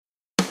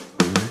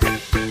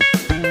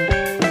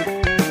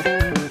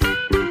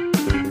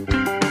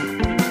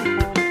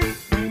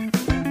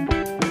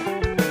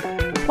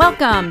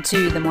Welcome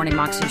to the Morning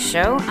Moxie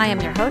Show. I am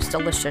your host,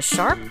 Alicia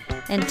Sharp,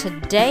 and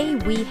today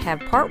we have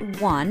part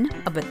one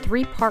of a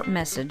three-part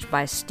message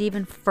by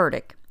Steven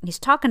Furtick. He's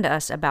talking to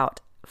us about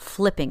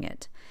flipping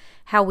it,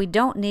 how we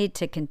don't need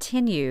to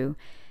continue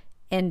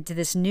into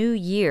this new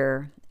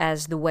year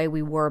as the way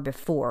we were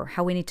before,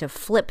 how we need to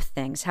flip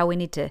things, how we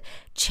need to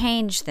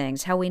change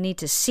things, how we need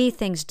to see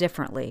things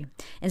differently.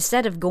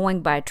 Instead of going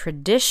by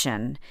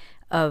tradition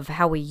of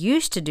how we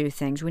used to do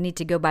things, we need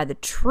to go by the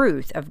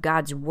truth of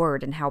God's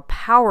Word and how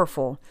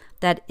powerful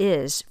that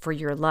is for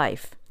your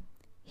life.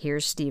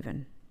 Here's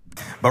Stephen.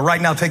 But right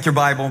now, take your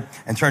Bible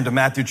and turn to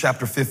Matthew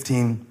chapter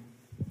 15.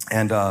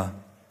 And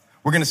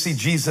we're going to see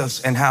Jesus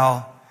and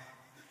how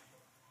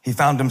he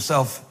found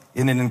himself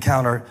in an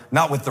encounter,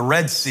 not with the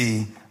Red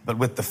Sea, but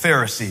with the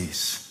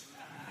Pharisees.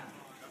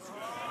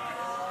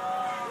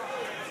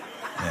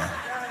 Yeah.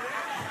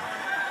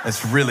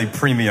 That's really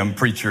premium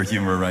preacher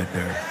humor right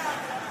there.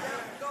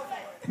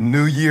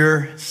 New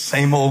year,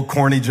 same old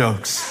corny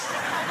jokes.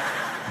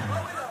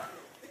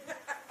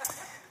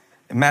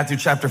 In Matthew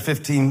chapter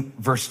 15,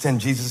 verse 10,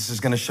 Jesus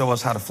is going to show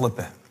us how to flip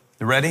it.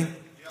 You ready?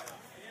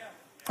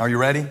 Are you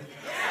ready?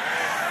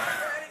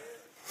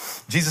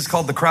 Jesus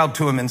called the crowd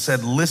to him and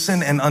said,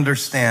 "Listen and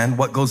understand,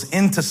 what goes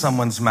into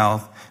someone's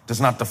mouth does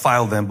not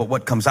defile them, but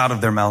what comes out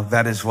of their mouth,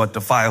 that is what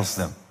defiles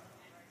them."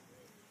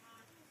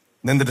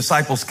 Then the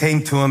disciples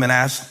came to him and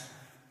asked,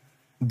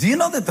 "Do you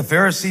know that the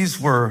Pharisees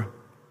were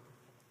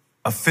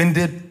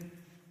offended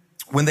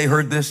when they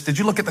heard this?" Did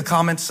you look at the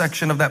comments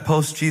section of that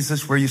post,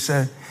 Jesus, where you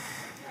said,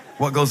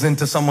 what goes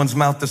into someone's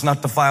mouth does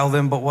not defile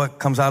them, but what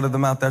comes out of the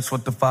mouth, that's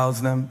what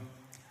defiles them?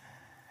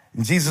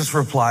 And Jesus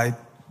replied,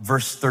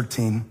 verse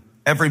 13,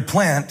 "Every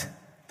plant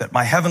that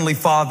my heavenly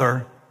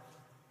Father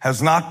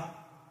has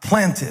not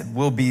planted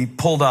will be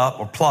pulled up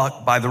or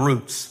plucked by the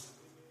roots.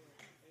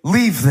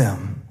 Leave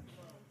them."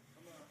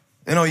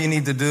 You know what you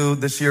need to do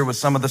this year with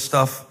some of the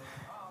stuff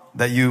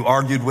that you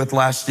argued with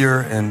last year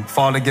and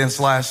fought against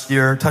last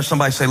year? Touch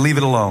somebody, say, leave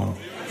it alone.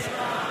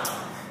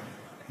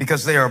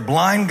 Because they are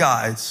blind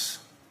guides.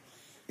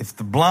 If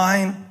the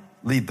blind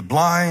lead the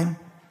blind,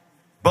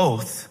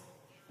 both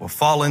will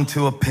fall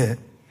into a pit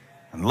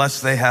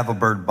unless they have a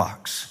bird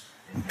box.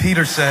 And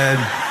Peter said,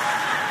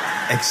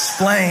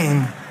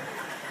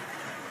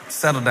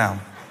 settle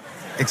down.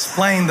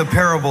 Explain the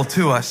parable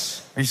to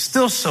us. Are you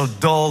still so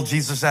dull?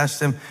 Jesus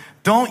asked him.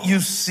 Don't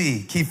you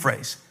see? Key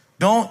phrase.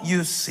 Don't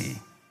you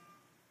see?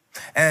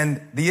 And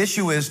the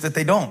issue is that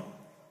they don't.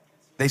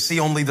 They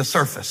see only the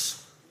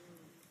surface.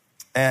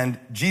 And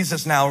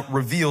Jesus now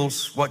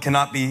reveals what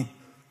cannot be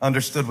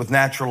understood with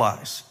natural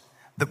eyes.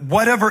 That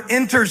whatever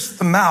enters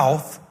the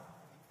mouth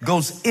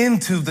goes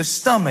into the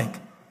stomach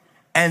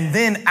and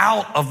then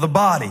out of the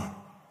body.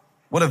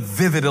 What a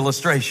vivid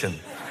illustration.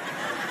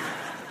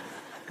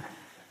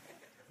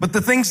 But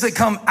the things that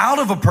come out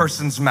of a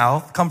person's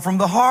mouth come from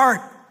the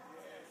heart.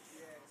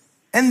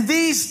 And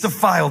these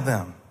defile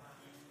them.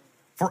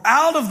 For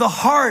out of the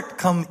heart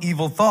come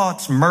evil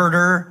thoughts,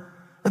 murder,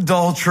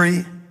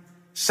 adultery,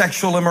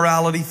 sexual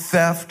immorality,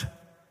 theft,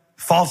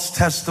 false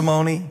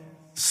testimony,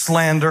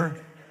 slander.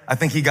 I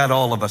think he got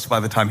all of us by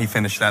the time he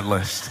finished that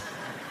list.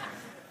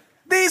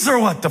 These are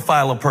what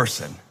defile a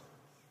person.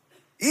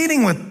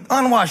 Eating with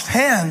unwashed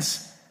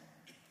hands,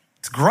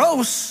 it's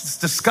gross, it's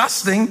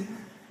disgusting,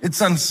 it's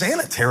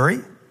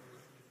unsanitary.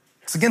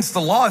 It's against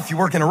the law if you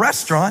work in a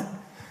restaurant,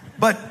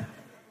 but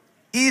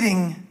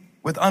eating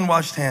with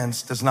unwashed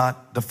hands does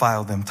not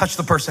defile them. Touch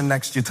the person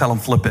next to you, tell them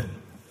flip it.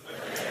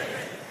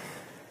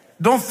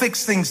 Don't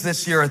fix things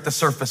this year at the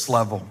surface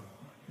level.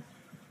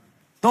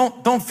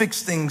 Don't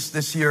fix things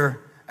this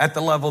year at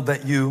the level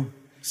that you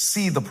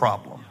see the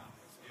problem.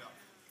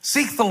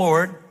 Seek the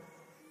Lord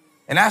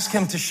and ask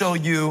him to show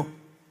you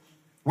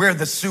where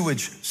the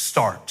sewage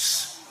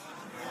starts.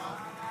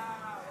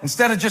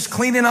 Instead of just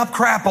cleaning up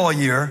crap all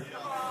year,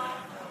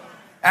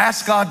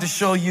 ask God to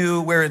show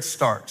you where it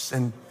starts.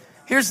 And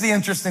here's the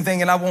interesting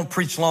thing, and I won't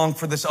preach long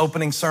for this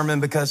opening sermon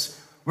because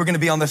we're going to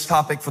be on this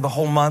topic for the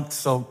whole month.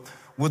 So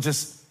we'll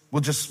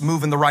just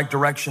move in the right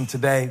direction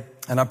today.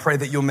 And I pray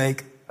that you'll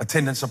make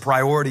attendance a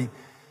priority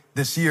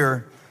this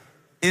year.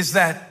 Is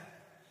that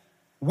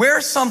where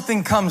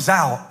something comes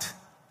out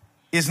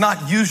is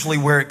not usually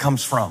where it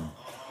comes from.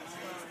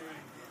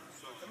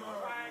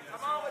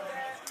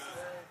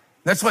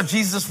 That's what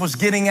Jesus was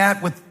getting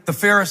at with the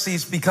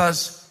Pharisees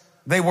because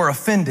they were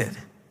offended.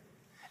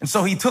 And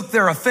so he took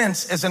their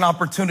offense as an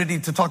opportunity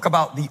to talk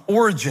about the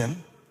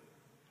origin,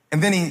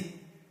 and then he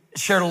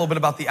shared a little bit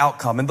about the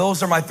outcome. And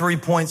those are my 3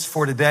 points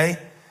for today.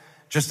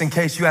 Just in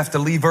case you have to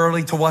leave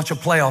early to watch a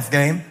playoff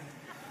game,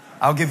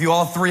 I'll give you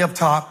all 3 up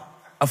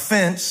top: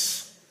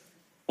 offense,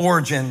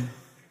 origin,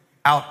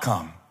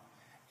 outcome.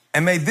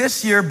 And may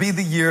this year be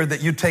the year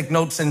that you take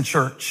notes in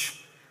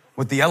church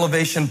with the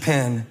elevation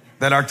pen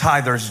that our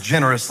tithers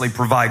generously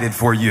provided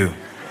for you.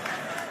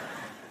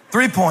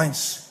 3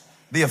 points: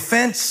 the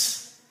offense,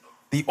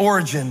 the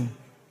origin,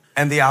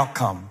 and the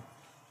outcome.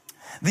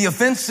 The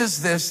offense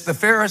is this: the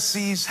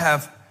Pharisees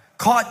have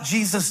caught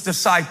Jesus'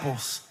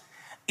 disciples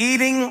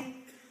eating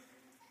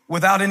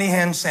without any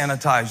hand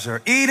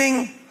sanitizer,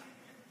 eating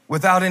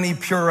without any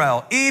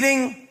Purell,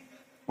 eating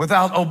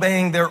without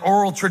obeying their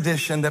oral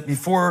tradition that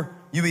before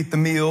you eat the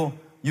meal,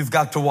 you've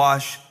got to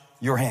wash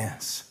your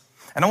hands.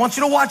 And I want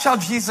you to watch how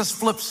Jesus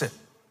flips it,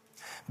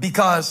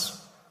 because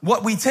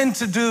what we tend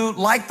to do,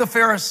 like the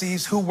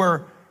Pharisees, who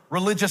were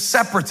religious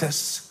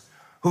separatists,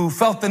 who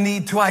felt the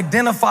need to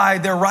identify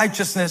their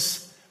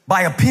righteousness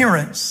by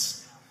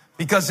appearance,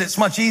 because it's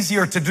much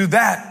easier to do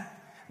that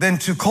than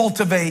to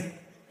cultivate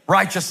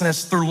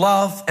righteousness through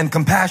love and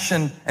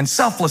compassion and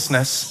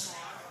selflessness.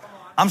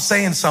 I'm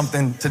saying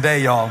something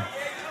today, y'all.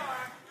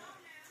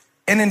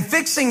 And in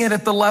fixing it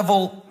at the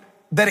level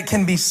that it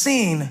can be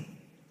seen,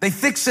 they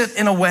fix it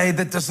in a way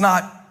that does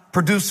not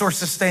produce or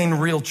sustain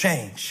real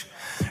change.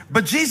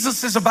 But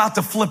Jesus is about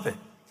to flip it.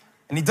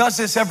 And he does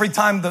this every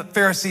time the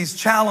Pharisees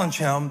challenge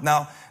him.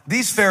 Now,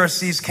 these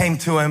Pharisees came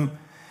to him,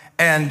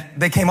 and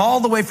they came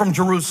all the way from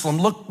Jerusalem.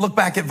 Look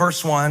back at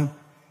verse 1.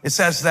 It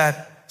says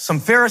that some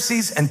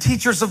Pharisees and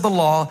teachers of the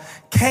law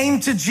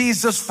came to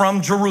Jesus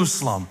from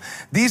Jerusalem.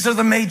 These are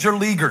the major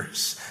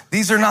leaguers.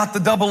 These are not the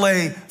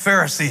AA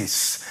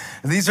Pharisees.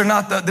 This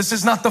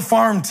is not the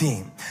farm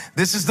team.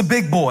 This is the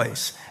big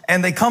boys.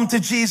 And they come to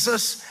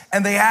Jesus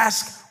and they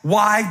ask,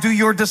 why do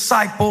your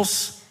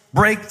disciples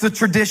break the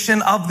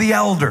tradition of the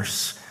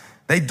elders?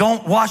 They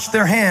don't wash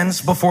their hands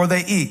before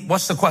they eat.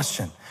 What's the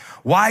question?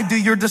 Why do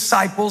your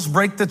disciples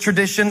break the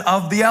tradition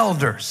of the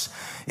elders?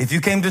 If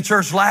you came to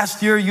church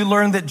last year, you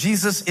learned that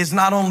Jesus is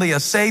not only a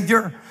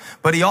savior,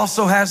 but he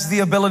also has the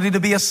ability to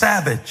be a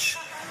savage.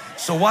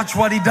 So watch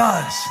what he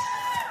does.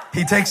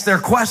 He takes their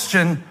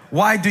question,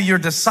 why do your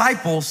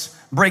disciples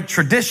break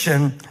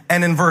tradition?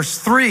 And in verse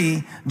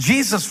 3,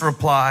 Jesus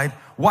replied,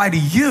 why do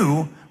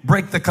you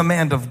break the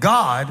command of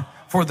God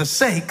for the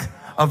sake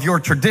of your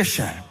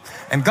tradition?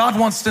 And God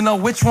wants to know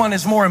which one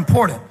is more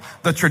important,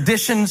 the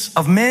traditions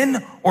of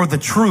men or the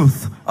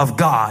truth of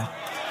God.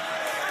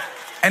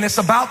 And it's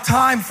about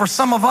time for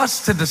some of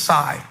us to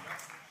decide,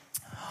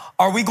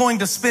 are we going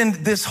to spend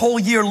this whole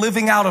year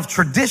living out of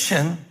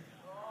tradition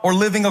or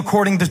living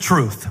according to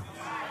truth?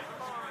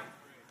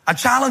 I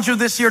challenge you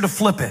this year to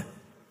flip it.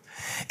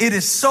 It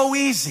is so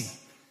easy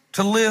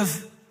to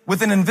live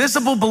with an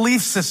invisible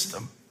belief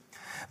system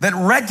that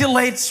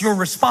regulates your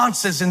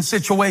responses in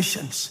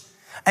situations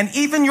and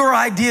even your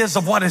ideas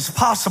of what is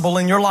possible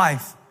in your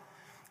life.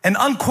 An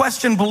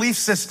unquestioned belief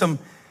system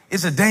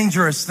is a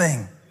dangerous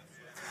thing.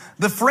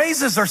 The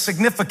phrases are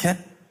significant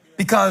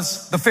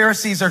because the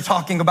Pharisees are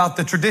talking about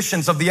the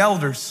traditions of the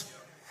elders,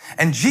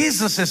 and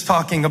Jesus is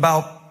talking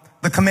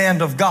about the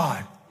command of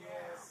God.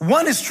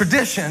 One is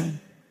tradition,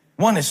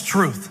 one is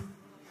truth.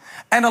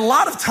 And a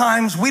lot of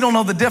times we don't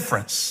know the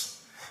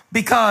difference,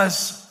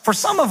 because for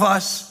some of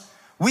us,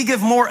 we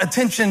give more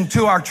attention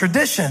to our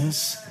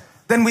traditions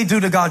than we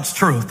do to God's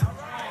truth. Now,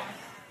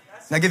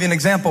 I'll give you an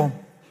example.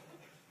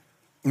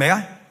 May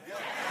I?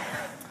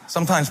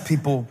 Sometimes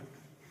people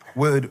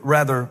would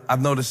rather,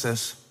 I've noticed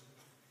this,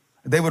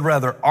 they would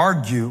rather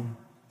argue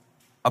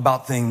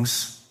about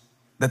things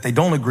that they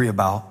don't agree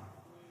about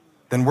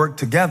than work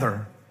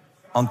together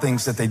on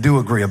things that they do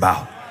agree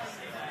about.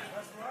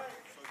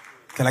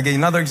 Can I give you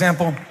another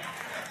example?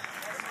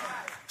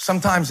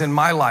 Sometimes in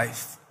my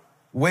life,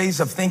 ways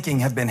of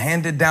thinking have been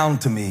handed down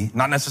to me,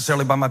 not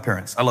necessarily by my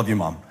parents. I love you,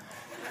 Mom.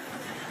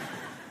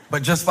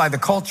 But just by the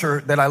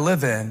culture that I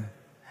live in,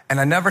 and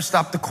I never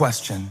stop to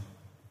question,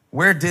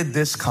 where did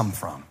this come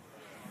from?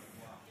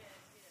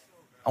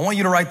 I want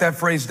you to write that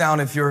phrase down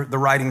if you're the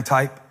writing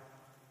type.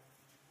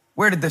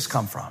 Where did this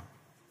come from?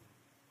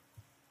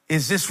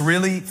 Is this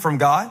really from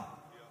God?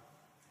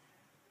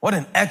 What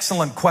an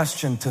excellent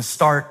question to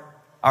start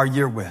our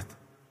year with.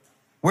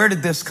 Where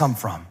did this come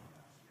from?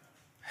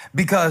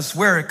 Because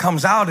where it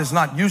comes out is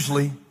not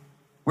usually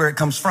where it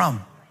comes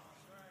from.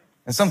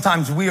 And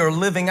sometimes we are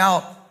living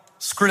out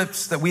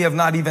scripts that we have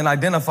not even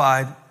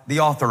identified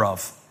the author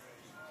of.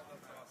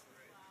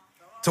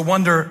 To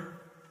wonder,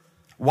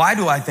 why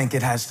do I think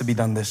it has to be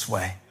done this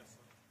way?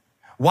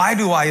 Why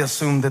do I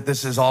assume that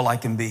this is all I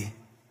can be?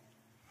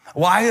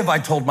 Why have I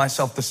told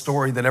myself the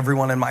story that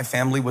everyone in my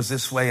family was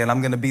this way and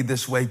I'm going to be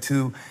this way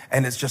too,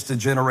 and it's just a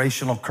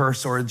generational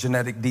curse or a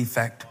genetic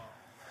defect?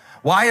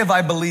 Why have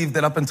I believed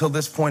that up until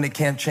this point it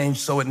can't change,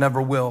 so it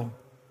never will?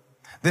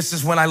 This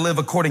is when I live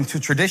according to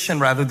tradition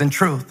rather than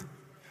truth.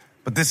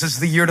 But this is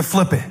the year to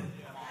flip it.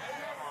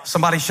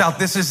 Somebody shout,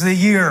 this is the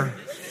year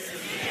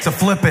to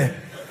flip it.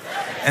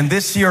 And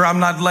this year I'm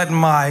not letting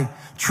my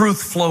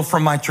truth flow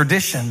from my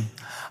tradition.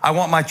 I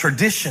want my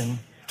tradition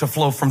to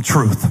flow from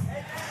truth.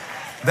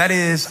 That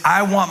is,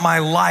 I want my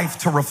life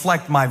to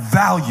reflect my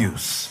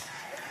values,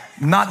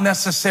 not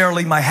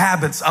necessarily my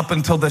habits up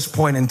until this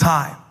point in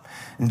time.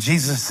 And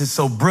Jesus is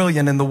so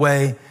brilliant in the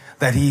way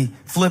that he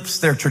flips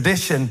their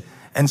tradition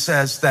and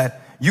says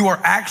that you are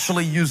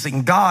actually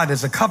using God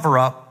as a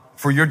cover-up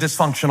for your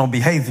dysfunctional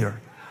behavior.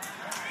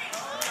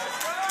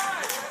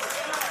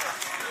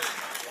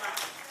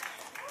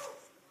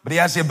 But he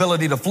has the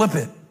ability to flip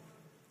it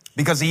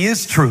because he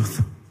is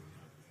truth.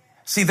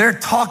 See, they're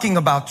talking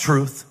about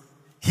truth.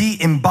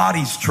 He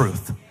embodies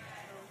truth.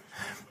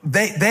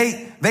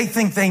 They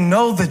think they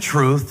know the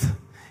truth.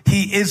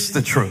 He is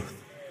the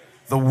truth,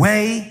 the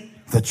way,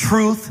 the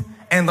truth,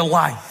 and the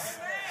life.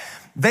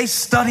 They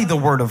study the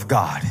Word of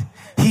God.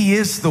 He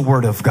is the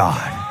Word of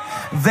God.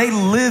 They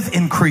live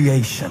in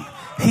creation.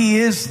 He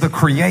is the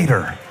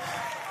Creator.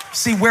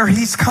 See, where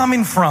he's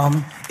coming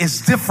from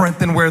is different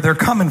than where they're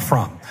coming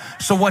from.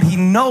 So what he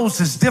knows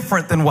is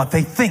different than what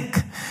they think.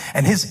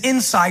 And his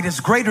insight is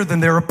greater than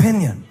their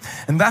opinion.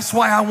 And that's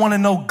why I want to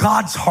know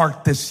God's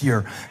heart this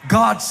year,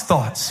 God's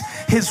thoughts.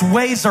 His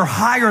ways are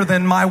higher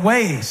than my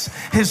ways.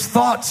 His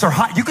thoughts are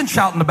high. You can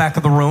shout in the back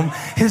of the room.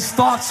 His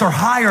thoughts are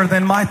higher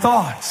than my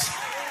thoughts.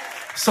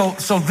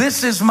 So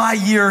this is my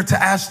year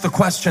to ask the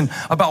question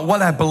about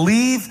what I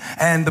believe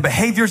and the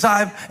behaviors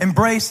I've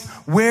embraced.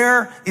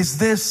 Where is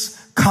this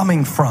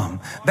coming from?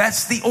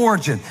 That's the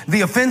origin.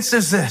 The offense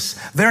is this: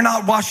 they're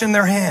not washing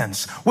their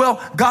hands.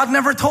 Well, God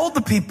never told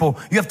the people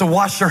you have to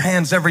wash your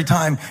hands every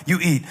time you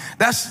eat.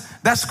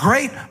 That's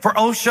great for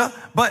OSHA,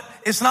 but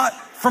it's not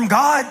from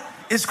God.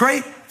 It's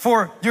great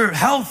for your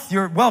health,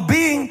 your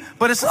well-being,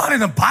 but it's not in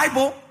the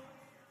Bible.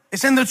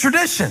 It's in the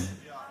tradition.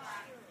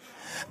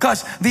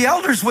 Because the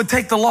elders would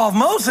take the law of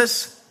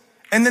Moses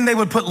and then they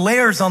would put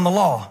layers on the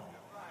law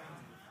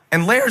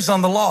and layers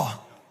on the law.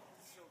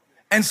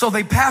 And so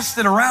they passed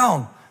it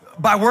around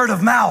by word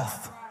of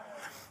mouth.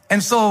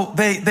 And so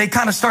they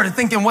kind of started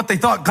thinking what they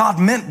thought God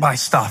meant by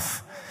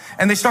stuff.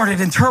 And they started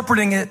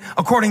interpreting it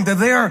according to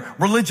their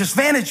religious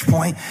vantage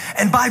point.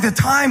 And by the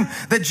time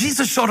that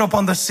Jesus showed up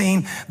on the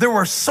scene, there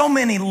were so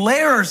many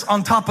layers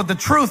on top of the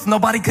truth,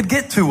 nobody could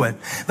get to it.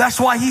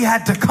 That's why he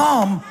had to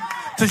come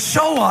to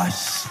show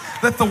us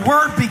that the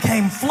Word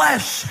became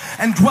flesh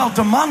and dwelt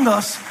among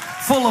us,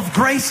 full of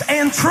grace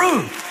and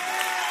truth.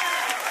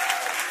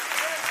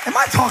 Am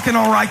I talking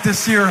all right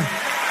this year?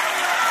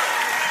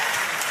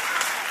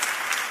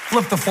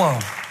 Flip the flow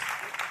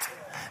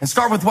and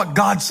start with what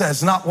God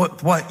says, not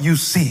what you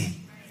see.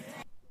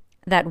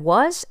 That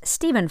was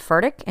Steven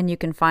Furtick, and you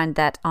can find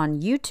that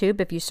on YouTube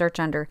if you search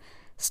under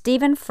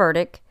Steven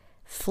Furtick,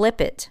 Flip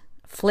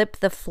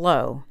the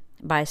Flow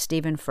by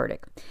Steven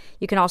Furtick.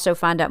 You can also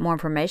find out more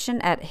information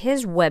at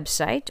his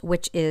website,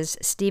 which is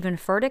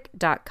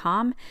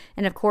stevenfurtick.com.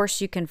 And of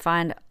course, you can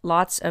find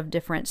lots of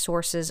different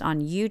sources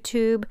on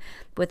YouTube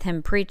with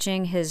him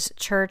preaching. His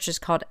church is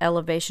called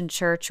Elevation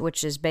Church,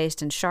 which is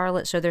based in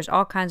Charlotte. So there's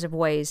all kinds of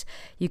ways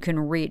you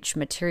can reach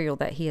material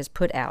that he has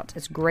put out.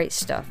 It's great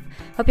stuff.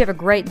 Hope you have a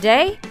great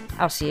day.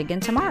 I'll see you again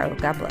tomorrow.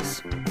 God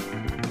bless.